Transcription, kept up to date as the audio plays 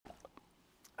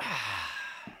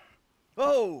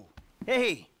Oh,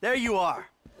 hey, there you are.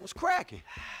 What's cracking?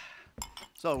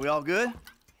 So, we all good?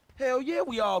 Hell yeah,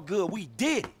 we all good. We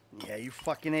did it. Yeah, you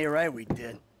fucking ain't right, we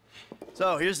did.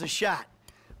 So, here's the shot.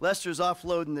 Lester's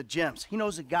offloading the gems. He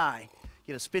knows a guy.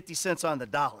 Get us 50 cents on the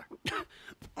dollar.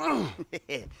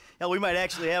 Hell, we might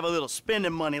actually have a little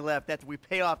spending money left after we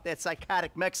pay off that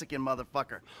psychotic Mexican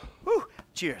motherfucker. Whew,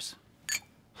 cheers.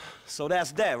 So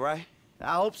that's that, right?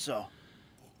 I hope so.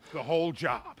 The whole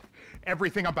job.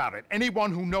 Everything about it.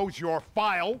 Anyone who knows your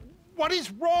file, what is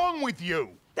wrong with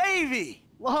you? Davey!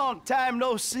 Long time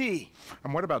no see.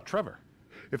 And what about Trevor?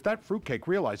 If that fruitcake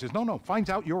realizes, no,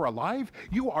 finds out you're alive,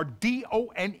 you are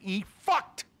D-O-N-E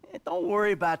fucked! Don't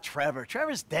worry about Trevor.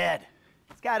 Trevor's dead.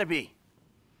 It's gotta be.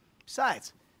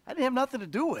 Besides, I didn't have nothing to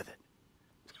do with it.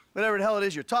 Whatever the hell it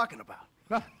is you're talking about.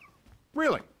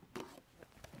 Really?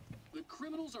 The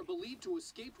criminals are believed to have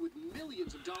escaped with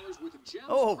millions of dollars worth of gems,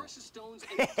 precious stones,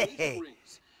 and engagement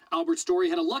rings. Albert's story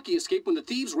had a lucky escape when the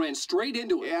thieves ran straight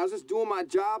into it. Yeah, I was just doing my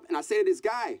job, and I say to this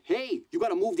guy, hey, you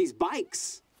gotta move these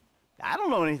bikes. I don't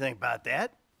know anything about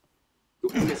that.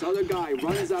 And this other guy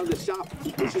runs out of the shop,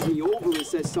 pushes me over and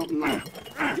says something like,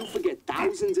 you forget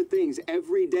thousands of things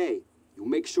every day. You'll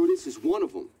make sure this is one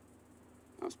of them.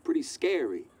 That was pretty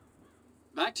scary.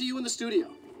 Back to you in the studio.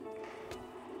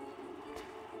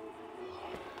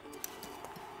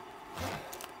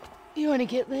 You want to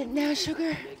get lit now,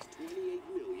 sugar?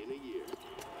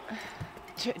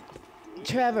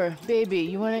 Trevor, baby,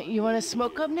 you wanna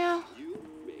smoke up now?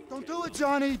 Don't do it,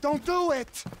 Johnny. Don't do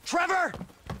it. Trevor!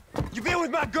 You been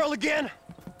with my girl again?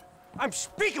 I'm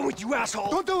speaking with you, asshole!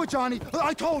 Don't do it, Johnny.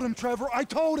 I told him, Trevor. I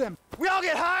told him. We all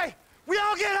get high! We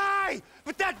all get high!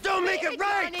 But that don't make it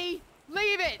right! Johnny!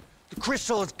 Leave it! The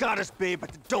crystal has got us, babe,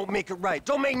 but that don't make it right.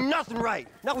 Don't make nothing right.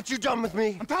 Not what you done with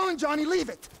me. I'm telling Johnny, leave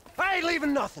it. I ain't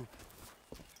leaving nothing.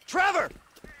 Trevor!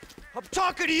 I'm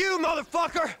talking to you,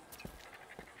 motherfucker!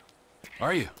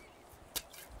 Are you?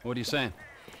 What are you saying?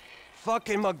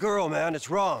 Fucking my girl, man. It's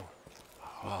wrong.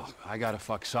 Well, I gotta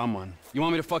fuck someone. You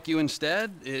want me to fuck you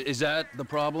instead? Is that the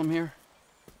problem here?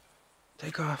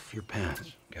 Take off your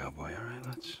pants, cowboy, all right?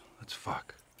 Let's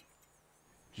fuck.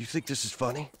 You think this is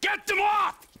funny? Get them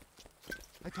off!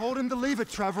 I told him to leave it,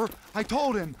 Trevor. I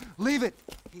told him. Leave it.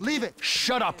 Leave it.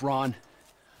 Shut up, Ron.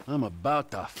 I'm about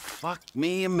to fuck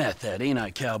me a meth head, ain't I,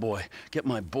 cowboy? Get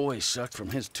my boy sucked from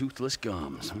his toothless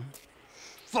gums, huh?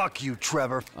 Fuck you,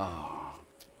 Trevor. Oh.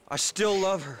 I still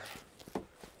love her. All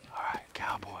right,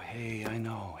 cowboy. Hey, I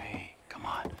know. Hey, come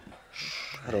on.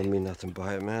 I don't mean nothing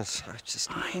by it, man.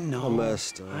 I know. I'm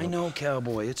messed up. I know,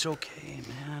 cowboy. It's okay,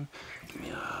 man. Give me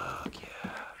a hug,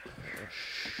 yeah.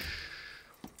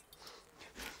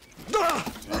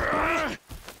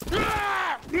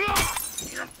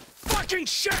 Fucking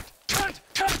shit! Cunt!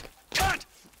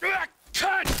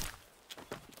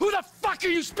 Who the fuck are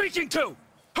you speaking to?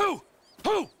 Who?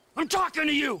 I'm talking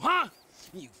to you, huh?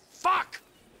 You fuck!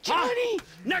 Johnny! Huh?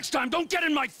 Next time, don't get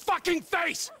in my fucking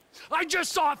face! I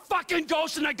just saw a fucking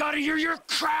ghost and I gotta hear your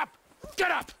crap!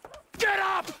 Get up! Get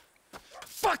up!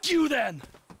 Fuck you then!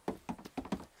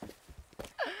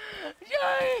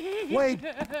 Johnny! Wait.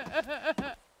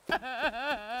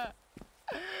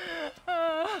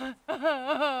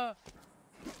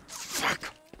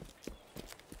 Fuck!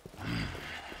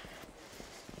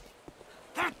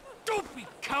 That dopey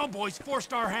cowboy's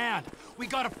forced our hand. We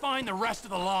gotta find the rest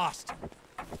of the lost.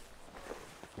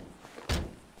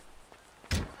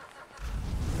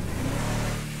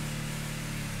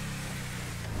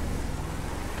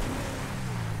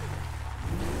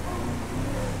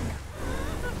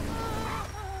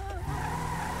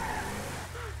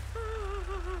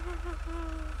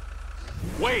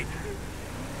 Wait!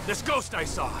 This ghost I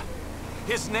saw.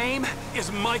 His name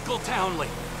is Michael Townley.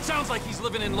 Sounds like he's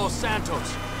living in Los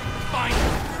Santos. Find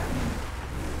him!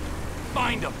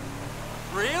 Find him!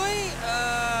 Really?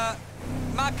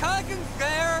 My cousin's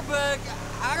there, but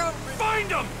I don't...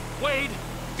 Find him! Wade!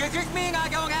 Does this mean I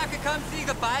don't have to come see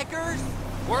the bikers?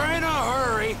 We're in a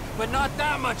hurry, but not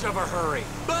that much of a hurry.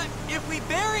 But if we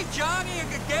bury Johnny in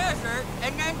the desert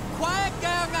and then quiet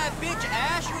down that bitch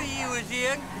Ashley he was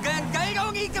in, then they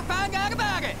don't need to find out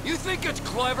about it. You think it's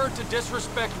clever to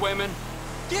disrespect women?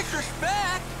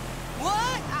 Disrespect?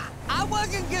 What? I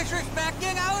wasn't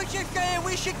disrespecting. I was just saying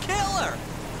we should kill her.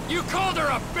 You called her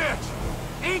a bitch!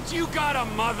 Ain't you got a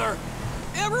mother?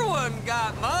 Everyone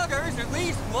got mothers, at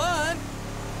least one.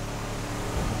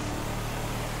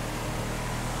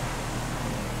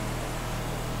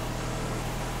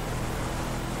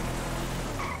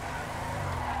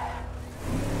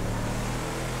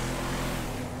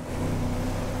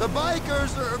 The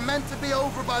bikers are meant to be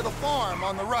over by the farm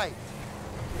on the right.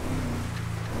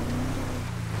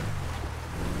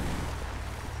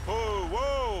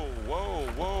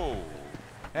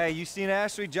 Hey, you seen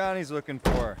Ashley? Johnny's looking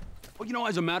for her. Well, you know,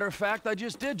 as a matter of fact, I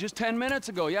just did, just 10 minutes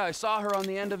ago. Yeah, I saw her on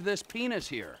the end of this penis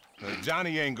here.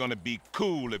 Johnny ain't gonna be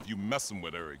cool if you messing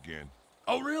with her again.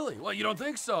 Oh, really? Well, you don't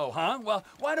think so, huh? Well,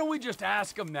 why don't we just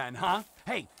ask him then, huh?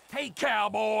 Hey,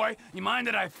 cowboy, you mind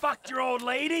that I fucked your old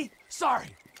lady? Sorry,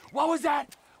 what was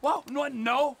that? Well,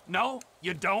 no,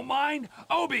 you don't mind?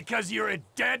 Oh, because you're a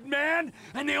dead man?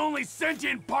 And the only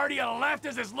sentient part you left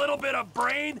is this little bit of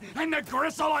brain and the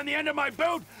gristle on the end of my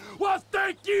boot? Well,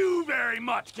 thank you very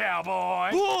much,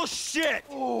 cowboy. Bullshit!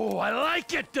 Oh, I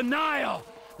like it, denial.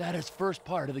 That is first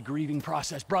part of the grieving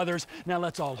process, brothers. Now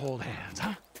let's all hold hands,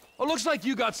 huh? Oh, looks like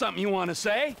you got something you want to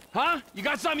say, huh? You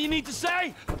got something you need to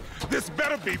say? This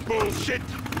better be bullshit.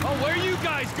 Oh, where you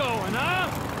guys going, huh?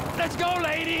 Let's go,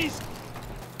 ladies.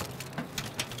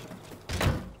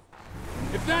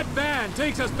 If that van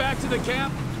takes us back to the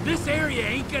camp, this area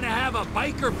ain't gonna have a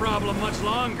biker problem much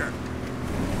longer.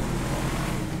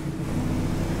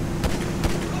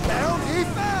 Down he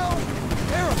fell!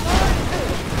 Terrified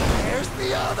kill! There's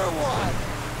the other one!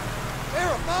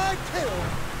 Terrified kill!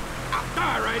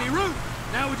 All righty, Root.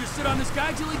 Now we just sit on this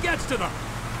guy till he gets to them.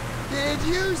 Did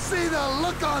you see the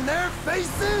look on their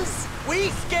faces? We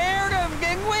scared them,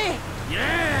 didn't we?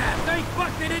 Yeah, thank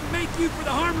fuck they didn't make you for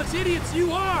the harmless idiots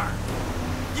you are.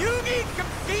 You need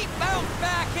some seatbelts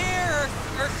back here,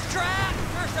 or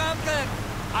straps or something.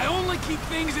 I only keep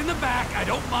things in the back I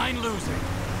don't mind losing.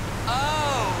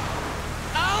 Oh.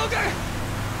 Okay.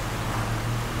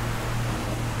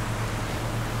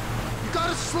 You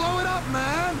gotta slow it up,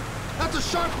 man! That's a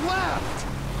sharp left!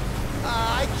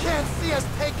 I can't see us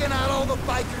taking out all the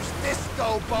bikers this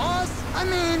go, boss! I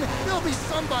mean, there'll be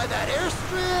some by that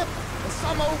airstrip, and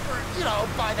some over, you know,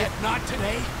 by that... If not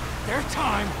today, their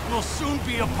time will soon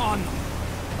be upon them.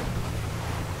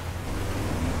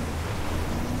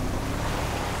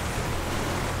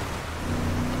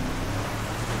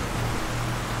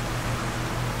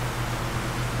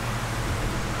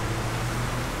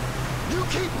 You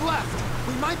keep left!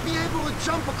 We might be able to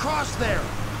jump across there!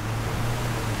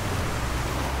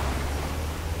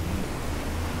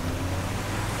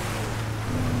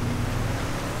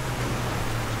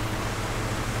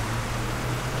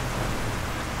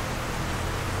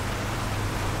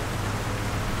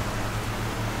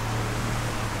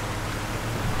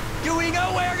 Do we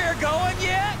know where they're going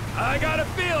yet? I got a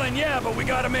feeling, yeah, but we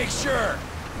gotta make sure.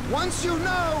 Once you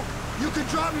know, you could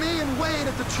drop me and Wade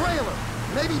at the trailer.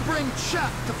 Maybe bring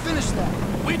Chuck to finish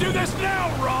that. We do this now,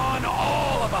 Ron,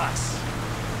 all of us.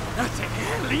 That's it,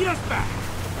 yeah, lead us back.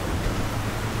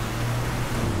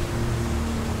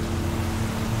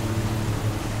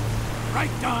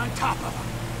 Right on top of them.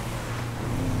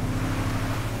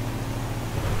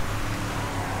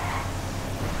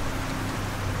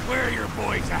 Where are your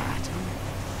boys at?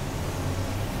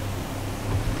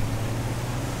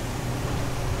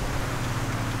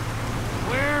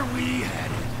 Where we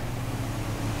headed?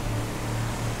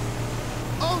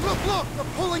 Oh, look!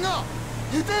 They're pulling up!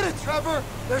 You did it, Trevor!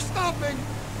 They're stopping!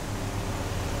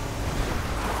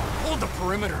 Hold the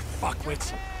perimeter,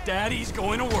 fuckwits. Daddy's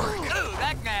going to work. Ooh,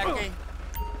 that nasty.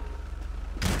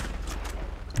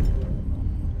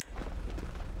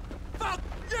 Fuck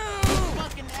you!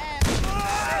 Fucking ass.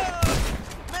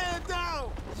 Man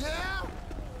down! Yeah?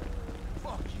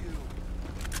 Fuck you.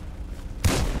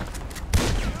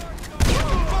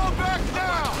 Fall back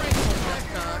now!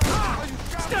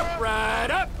 Step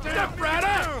right up! Step right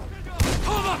up!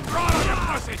 Pull the throttle, you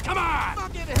pussy! Come on!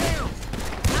 Fucking hell!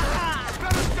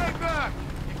 Better stay back!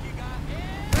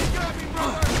 They got me,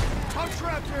 brother! I'm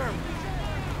trapped here!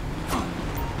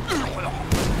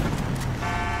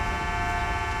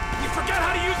 You forget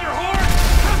how to use your horn?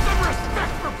 Have some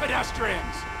respect for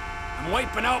pedestrians! I'm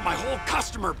wiping out my whole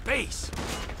customer base.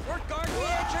 We're guarding the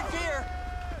entrance here.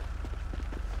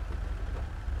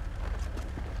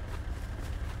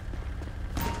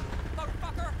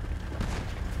 Motherfucker.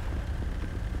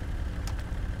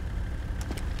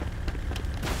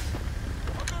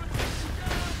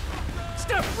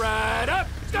 Step right up!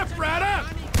 Step right up!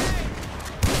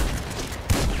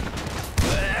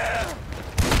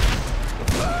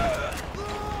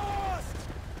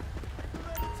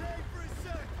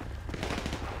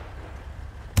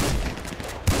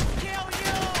 Kill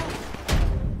you!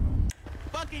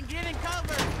 Fucking get in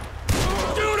cover.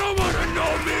 You don't want to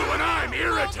know me when I'm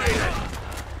irritated!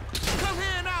 Come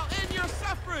here now, end your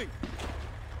suffering.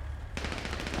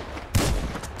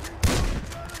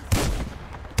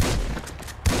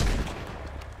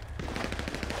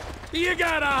 You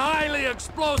got a highly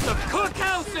explosive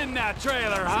cookhouse in that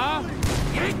trailer, huh?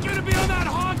 You ain't gonna be on that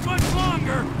hog much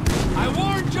longer. I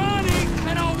warned Johnny,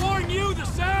 and I'll warn you the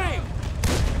same.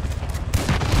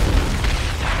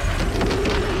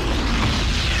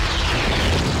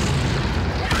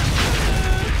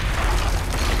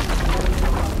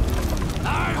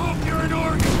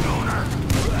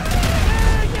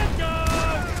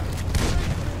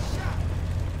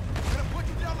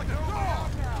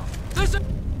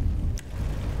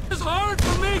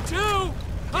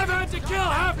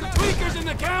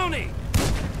 Tony!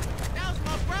 That was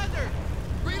my brother!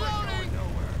 Reloading!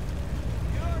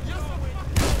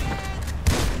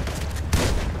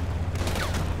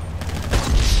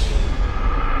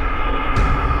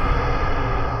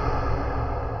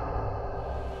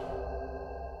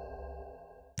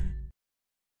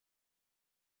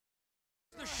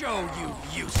 The show, you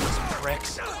useless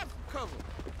pricks. Do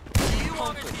you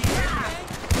want to see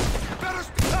anything? Better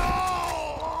stop!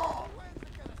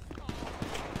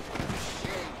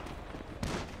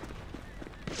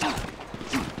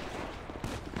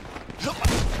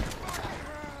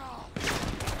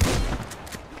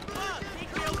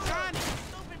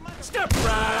 Step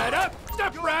right up!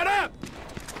 Step right up!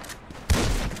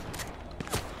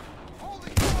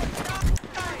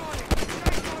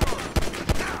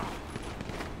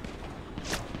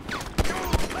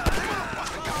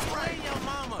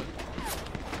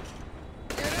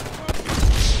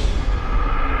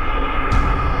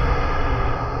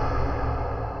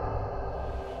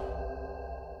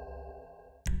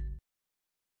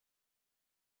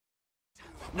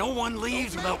 No one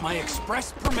leaves without my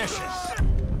express permission.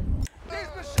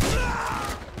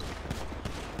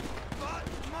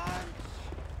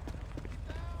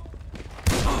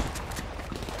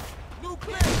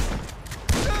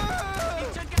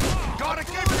 Gotta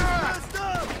get that!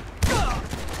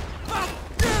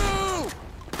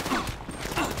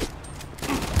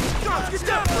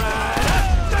 Step right up!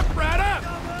 Step right up!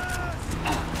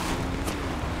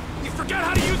 You forget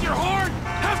how to use your horn?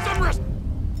 Have some respect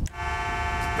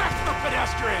for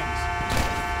pedestrians!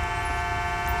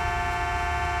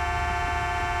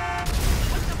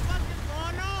 What the fuck is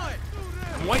going on?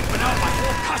 I'm wiping out my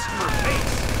whole customer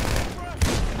base!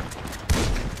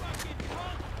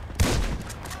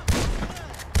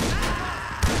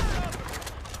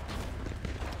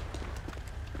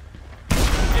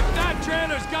 If that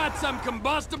trailer's got some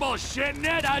combustible shit in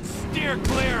it, I'd steer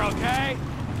clear, okay?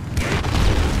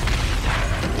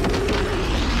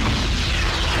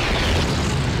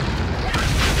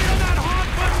 Feel that hot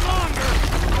much longer!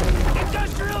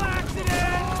 Industrial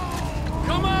accident!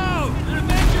 Come out and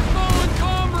avenge your fallen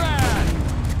comrade!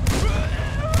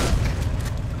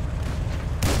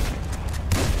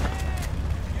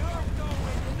 You're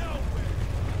going nowhere!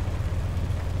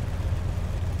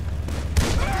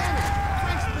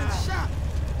 Frank's been shot!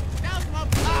 That was my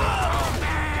Oh,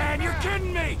 man! You're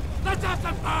kidding me! Let's have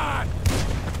some fun!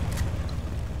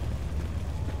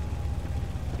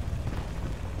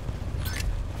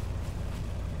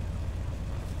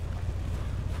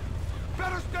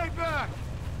 Better stay back!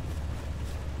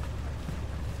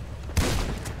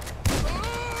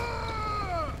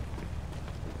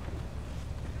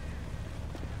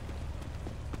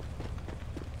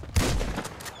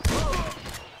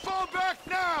 Fall back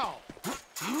now!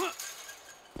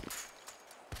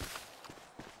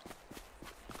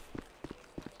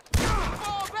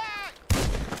 Fall back!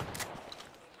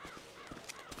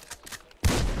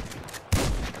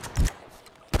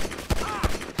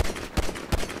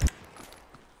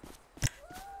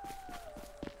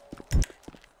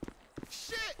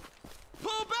 Shit!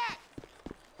 Pull back!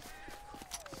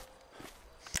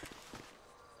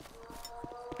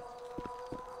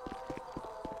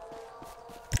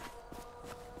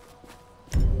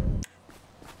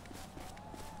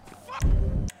 Fuck!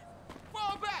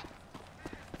 Fall back!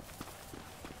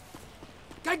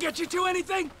 Can I get you two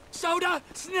anything? Soda?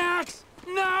 Snacks?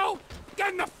 No?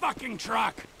 Get in the fucking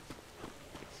truck!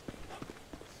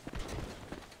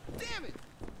 Damn it!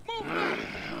 Move back!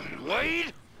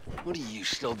 Wade? What are you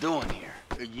still doing here?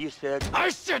 You said... I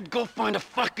said go find a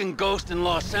fucking ghost in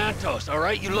Los Santos, all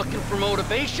right? You looking for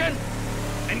motivation?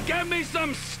 And get me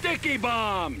some sticky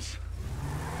bombs!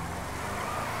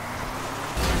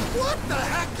 What the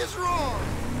heck is wrong?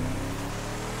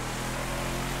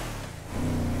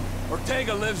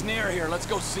 Ortega lives near here. Let's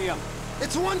go see him.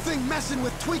 It's one thing messing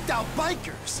with tweaked-out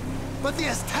bikers, but the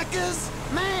Aztecas?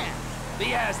 Man!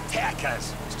 The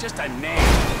Aztecas. It's just a name.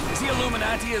 Is he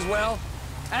Illuminati as well?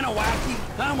 Anunnaki?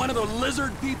 Huh? One of the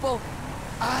lizard people?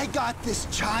 I got this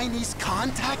Chinese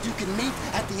contact you can meet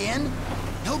at the inn.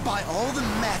 He'll buy all the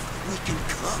meth we can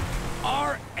cook.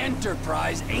 Our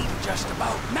enterprise ain't just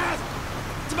about meth.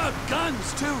 It's about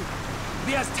guns, too.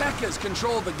 The Aztecas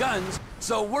control the guns,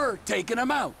 so we're taking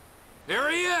them out.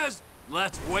 Here he is.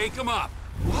 Let's wake him up.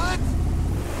 What?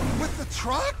 With the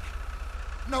truck?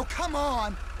 No, come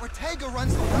on. Ortega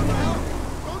runs the whole town.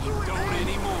 Don't do it, Don't man.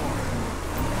 anymore.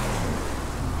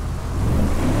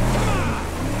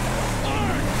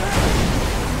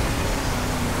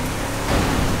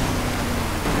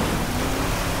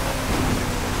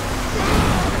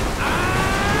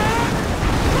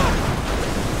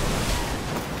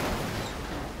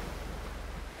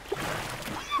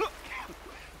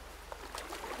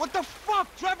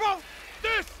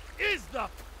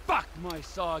 my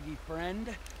soggy friend.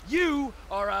 You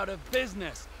are out of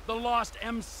business. The Lost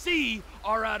MC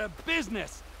are out of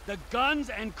business. The guns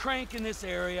and crank in this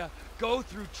area go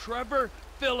through Trevor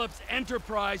Phillips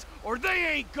Enterprise, or they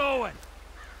ain't going.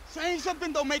 Saying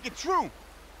something don't make it true.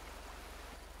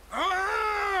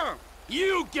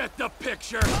 You get the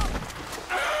picture.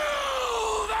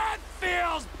 Oh, that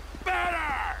feels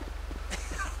better.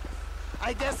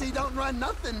 I guess he don't run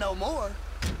nothing no more.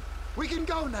 We can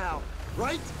go now,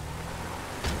 right?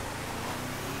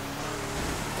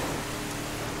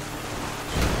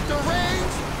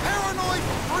 Deranged, paranoid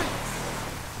freaks!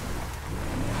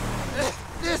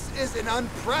 This is an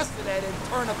unprecedented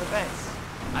turn of events.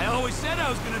 I always said I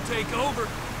was gonna take over.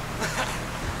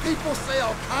 People say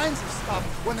all kinds of stuff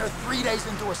when they're 3 days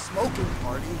into a smoking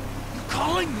party. You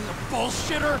calling me a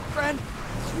bullshitter, friend?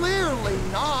 Clearly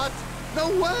not. No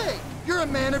way. You're a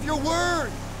man of your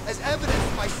word, as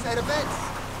evidenced by said events.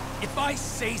 If I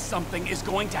say something is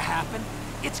going to happen,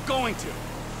 it's going to.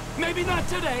 Maybe not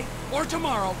today or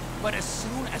tomorrow, but as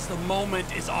soon as the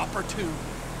moment is opportune.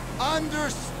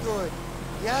 Understood.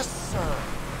 Yes, sir.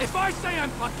 If I say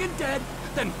I'm fucking dead,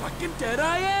 then fucking dead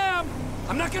I am.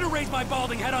 I'm not gonna raise my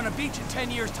balding head on a beach in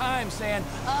 10 years' time saying,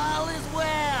 all is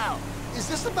well. Is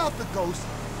this about the ghost?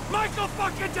 Michael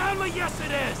fucking Townley, yes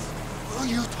it is. Well,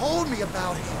 you told me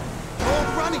about him.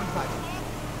 Old running buddy.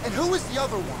 And who was the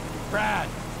other one? Brad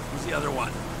was the other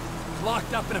one.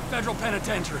 Locked up in a federal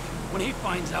penitentiary. When he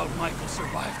finds out Michael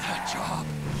survived that job.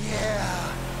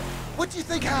 Yeah. What do you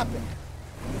think happened?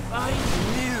 If I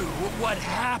knew what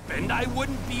happened, I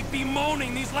wouldn't be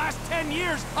bemoaning these last 10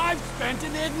 years I've spent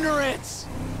in ignorance.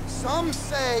 Some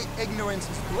say ignorance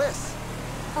is bliss.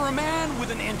 For a man with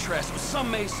an interest,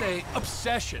 some may say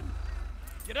obsession.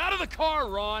 Get out of the car,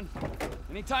 Ron.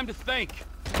 Any time to think.